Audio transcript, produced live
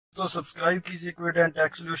तो सब्सक्राइब कीजिए Kwid and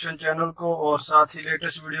take solution channel को और साथ ही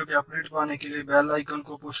लेटेस्ट वीडियो के अपडेट पाने के लिए बेल आइकन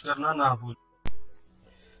को पुश करना ना भूलें।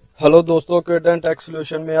 हेलो दोस्तों, क्विड एंड टेक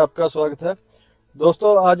सॉल्यूशन में आपका स्वागत है।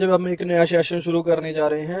 दोस्तों, आज हम एक नया सेशन शुरू करने जा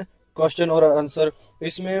रहे हैं, क्वेश्चन और आंसर।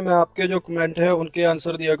 इसमें मैं आपके जो कमेंट है उनके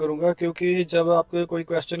आंसर दिया करूंगा, क्योंकि जब आप कोई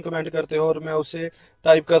क्वेश्चन कमेंट करते हो और मैं उसे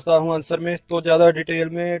टाइप करता हूं आंसर में, तो ज़्यादा डिटेल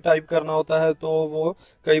में टाइप करना होता है, तो वो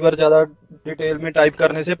कई बार ज़्यादा डिटेल में टाइप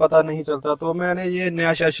करने से पता नहीं चलता। तो मैंने ये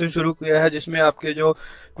नया सेशन शुरू किया है जिसमें आपके जो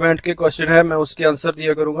कमेंट के क्वेश्चन है मैं उसके आंसर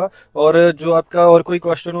दिया करूंगा, और जो आपका और कोई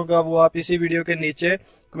क्वेश्चन होगा वो आप इसी वीडियो के नीचे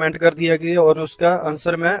कमेंट कर दिया गया और उसका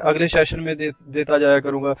आंसर मैं अगले सेशन में देता जाया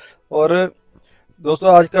करूंगा। और दोस्तों,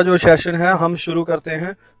 आज का जो सेशन है हम शुरू करते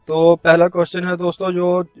हैं। तो पहला क्वेश्चन है दोस्तों,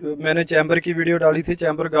 जो मैंने चैम्बर की वीडियो डाली थी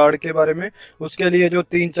चैम्बर गार्ड के बारे में, उसके लिए जो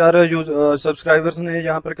 3-4 सब्सक्राइबर्स ने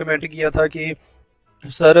यहाँ पर कमेंट किया था कि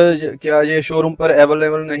सर क्या ये शोरूम पर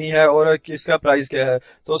अवेलेबल नहीं है और किसका प्राइस क्या है।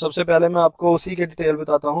 तो सबसे पहले मैं आपको उसी की डिटेल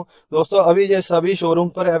बताता हूँ। दोस्तों, अभी ये सभी शोरूम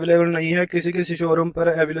पर अवेलेबल नहीं है, किसी किसी शोरूम पर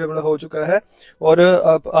अवेलेबल हो चुका है, और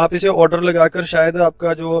आप इसे ऑर्डर लगाकर शायद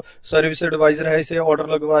आपका जो सर्विस एडवाइजर है इसे ऑर्डर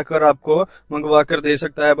लगवाकर आपको मंगवा कर दे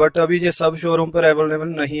सकता है, बट अभी ये सब शोरूम पर अवेलेबल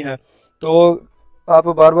नहीं है। तो आप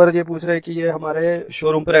बार बार ये पूछ रहे हैं कि ये हमारे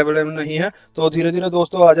शोरूम पर अवेलेबल नहीं है, तो धीरे धीरे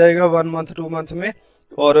दोस्तों आ जाएगा 1 मंथ 2 मंथ में।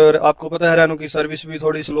 और आपको पता है रेनो की सर्विस भी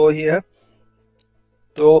थोड़ी स्लो ही है।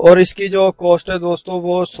 तो और इसकी जो कॉस्ट है दोस्तों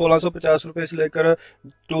वो 1650 रुपए से लेकर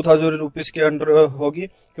 2000 रुपीज के अंडर होगी,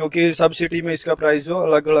 क्योंकि सब सिटी में इसका प्राइस जो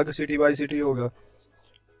अलग अलग सिटी बाई सिटी होगा।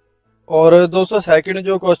 और दोस्तों, सेकंड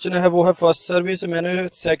जो क्वेश्चन है वो है फर्स्ट सर्विस। मैंने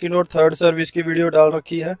सेकंड और थर्ड सर्विस की वीडियो डाल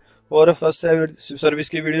रखी है और फर्स्ट सर्विस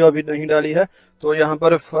की वीडियो अभी नहीं डाली है। तो यहाँ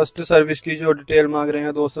पर फर्स्ट सर्विस की जो डिटेल मांग रहे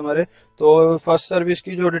हैं दोस्त हमारे, तो फर्स्ट सर्विस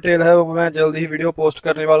की जो डिटेल है वो मैं जल्द ही वीडियो पोस्ट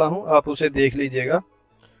करने वाला हूँ, आप उसे देख लीजिएगा।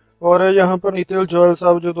 और यहाँ पर नितिल जोयल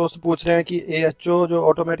साहब जो दोस्त पूछ रहे हैं कि AHO जो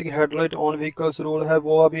automatic headlight on vehicles rule है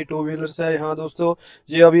वो अभी 2 व्हीलर्स है। यहाँ दोस्तों,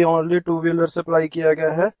 ये अभी ओनली 2 व्हीलर्स अप्लाई किया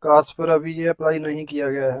गया है, कार्स पर अभी ये अप्लाई नहीं किया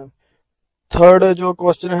गया है। थर्ड जो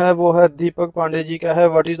क्वेश्चन है वो है दीपक पांडे जी का है,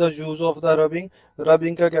 what is the use of the rubbing.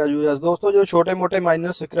 Rubbing का क्या यूज है दोस्तों? जो छोटे मोटे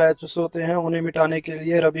माइनर स्क्रैचेस होते हैं उन्हें मिटाने के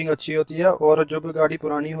लिए रबिंग अच्छी होती है, और जब गाड़ी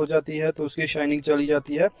पुरानी हो जाती है तो उसकी शाइनिंग चली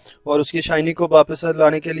जाती है, और उसकी शाइनिंग को वापस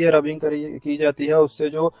लाने के लिए रबिंग की जाती है। उससे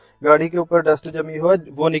जो गाड़ी के ऊपर डस्ट जमी हो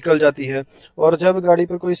वो निकल जाती है। और जब गाड़ी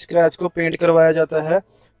पर कोई स्क्रैच को पेंट करवाया जाता है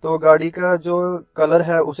तो गाड़ी का जो कलर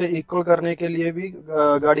है उसे इक्वल करने के लिए भी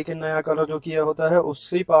गाड़ी के नया कलर जो किया होता है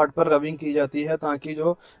उसी पार्ट पर रबिंग की जाती है, ताकि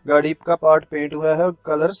जो गाड़ी का पार्ट पेंट हुआ है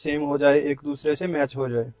कलर सेम हो जाए, एक दूसरे से मैच हो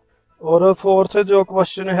जाए। और फोर्थ जो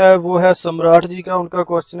क्वेश्चन है वो है सम्राट जी का। उनका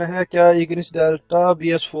क्वेश्चन है, क्या इग्निस डेल्टा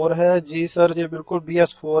BS4 है? जी सर, ये बिल्कुल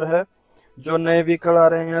BS4 है। जो नए व्हीकल आ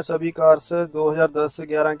रहे हैं सभी कार्स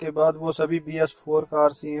 2010-11 के बाद वो सभी BS4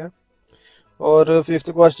 कार्स ही हैं। और फिफ्थ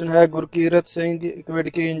क्वेश्चन है, गुरकीरत सिंह, क्विड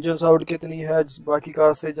की इंजन साउंड कितनी है? बाकी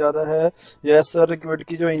कार से ज्यादा है। यस सर, क्विड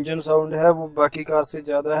की जो इंजन साउंड है वो बाकी कार से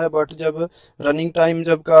ज्यादा है, बट जब रनिंग टाइम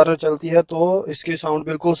जब कार चलती है तो इसकी साउंड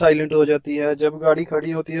बिल्कुल साइलेंट हो जाती है। जब गाड़ी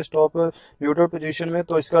खड़ी होती है स्टॉप न्यूट्रल पोजीशन में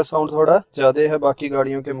तो इसका साउंड थोड़ा ज्यादा है बाकी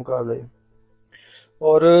गाड़ियों के मुकाबले।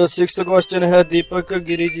 और सिक्स्थ क्वेश्चन है दीपक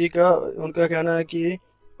गिरी जी का। उनका कहना है कि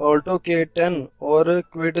ऑल्टो K10 और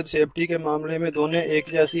क्विड सेफ्टी के मामले में दोनों एक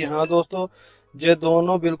जैसी। हाँ दोस्तों, ये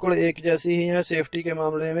दोनों बिल्कुल एक जैसी ही हैं सेफ्टी के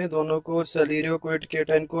मामले में। दोनों को सेलेरियो क्विड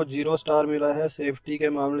K10 को 0 स्टार मिला है सेफ्टी के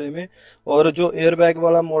मामले में, और जो एयरबैग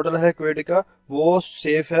वाला मॉडल है क्विड का वो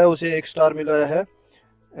सेफ है, उसे 1 स्टार मिला है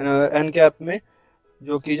एनकैप में,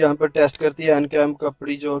 जो कि जहाँ पर टेस्ट करती है एनकैम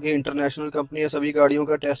कंपनी, जो कि इंटरनेशनल कंपनी है, सभी गाड़ियों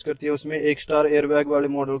का टेस्ट करती है, उसमें 1 स्टार एयरबैग वाले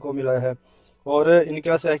मॉडल को मिला है। और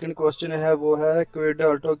इनका सेकंड क्वेश्चन है वो है, क्विड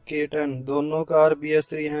ऑल्टो K10 दोनों कार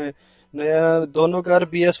BS3 हैं? नया दोनों कार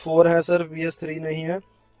BS4 है सर, BS3 नहीं है।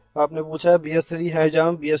 आपने पूछा है BS3 है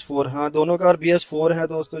जहाँ BS4, हाँ दोनों कार BS4 है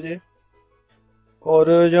दोस्तों जी।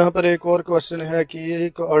 और यहाँ पर एक और क्वेश्चन है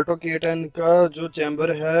कि ऑल्टो K10 का जो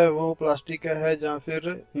चैम्बर है वो प्लास्टिक का है या फिर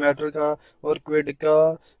मेटल का, और क्विड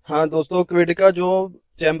का, हाँ दोस्तों क्विड का जो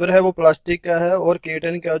चैम्बर है वो प्लास्टिक का है और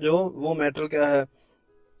K10 का जो वो मेटल का है।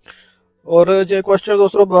 और ये क्वेश्चन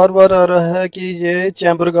दोस्तों बार बार आ रहा है कि ये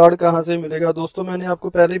चैम्बर गार्ड कहाँ से मिलेगा। दोस्तों, मैंने आपको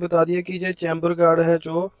पहले ही बता दिया कि ये चैम्बर गार्ड है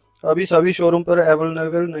जो अभी सभी शोरूम पर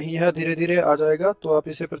अवेलेबल नहीं है, धीरे धीरे आ जाएगा तो आप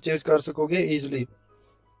इसे परचेज कर सकोगे इजिली।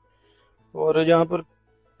 और यहाँ पर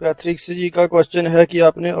पैथ्रिक्स जी का क्वेश्चन है कि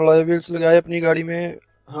आपने अलॉय व्हील्स लगाए अपनी गाड़ी में?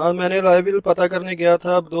 हाँ, मैंने लाइव व्हील पता करने गया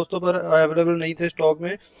था, अब दोस्तों पर अवेलेबल नहीं थे स्टॉक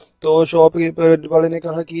में। तो शॉप वाले ने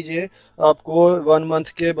कहा कि ये आपको 1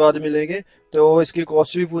 मंथ के बाद मिलेंगे। तो इसकी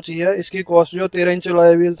कॉस्ट भी पूछी है। इसकी कॉस्ट जो 13 इंच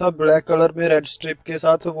लाइव व्हील था ब्लैक कलर में रेड स्ट्रिप के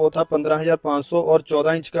साथ, वो था 15,500। और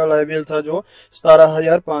 14 इंच का लाइव व्हील था जो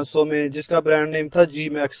 17,500 में, जिसका ब्रांड नेम था जी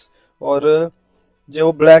मैक्स। और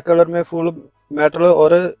जो ब्लैक कलर में फुल मेटल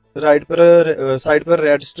और राइट पर साइड पर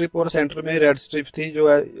रेड स्ट्रिप और सेंटर में रेड स्ट्रिप थी जो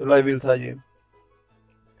लाइव व्हील था ये।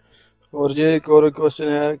 और ये एक और क्वेश्चन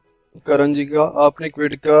है करण जी का, आपने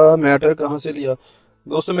क्विड का मैट कहाँ से लिया?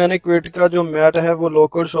 दोस्तों, मैंने क्विड का जो मैट है वो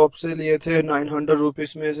लोकल शॉप से लिए थे 900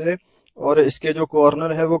 रुपीज में से। और इसके जो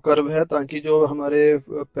कॉर्नर है वो कर्व है, ताकि जो हमारे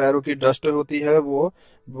पैरों की डस्ट होती है वो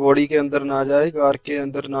बॉडी के अंदर ना जाए, कार के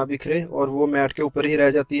अंदर ना बिखरे, और वो मैट के ऊपर ही रह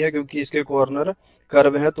जाती है, क्योंकि इसके कॉर्नर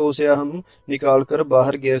कर्व है तो उसे हम निकाल कर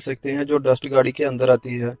बाहर गिर सकते हैं जो डस्ट गाड़ी के अंदर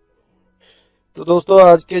आती है। तो दोस्तों,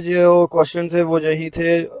 आज के जो क्वेश्चन थे वो यही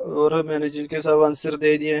थे, और मैंने जिनके सब आंसर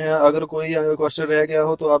दे दिए हैं। अगर कोई क्वेश्चन रह गया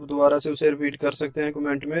हो तो आप दोबारा से उसे रिपीट कर सकते हैं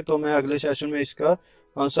कमेंट में, तो मैं अगले सेशन में इसका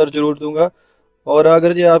आंसर जरूर दूंगा। और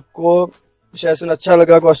अगर ये आपको सेशन अच्छा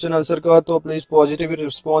लगा क्वेश्चन आंसर का, तो प्लीज़ पॉजिटिव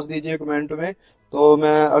रिस्पॉन्स दीजिए कमेंट में, तो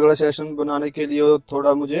मैं अगला सेशन बनाने के लिए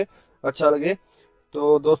थोड़ा मुझे अच्छा लगे।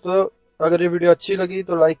 तो दोस्तों, अगर ये वीडियो अच्छी लगी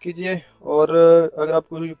तो लाइक कीजिए, और अगर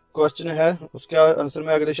आपको कोई क्वेश्चन है उसका आंसर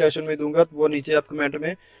मैं अगले सेशन में दूंगा, तो वो नीचे आप कमेंट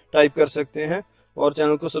में टाइप कर सकते हैं। और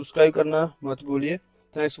चैनल को सब्सक्राइब करना मत भूलिए।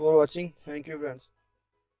 Thanks for watching. Thank you friends.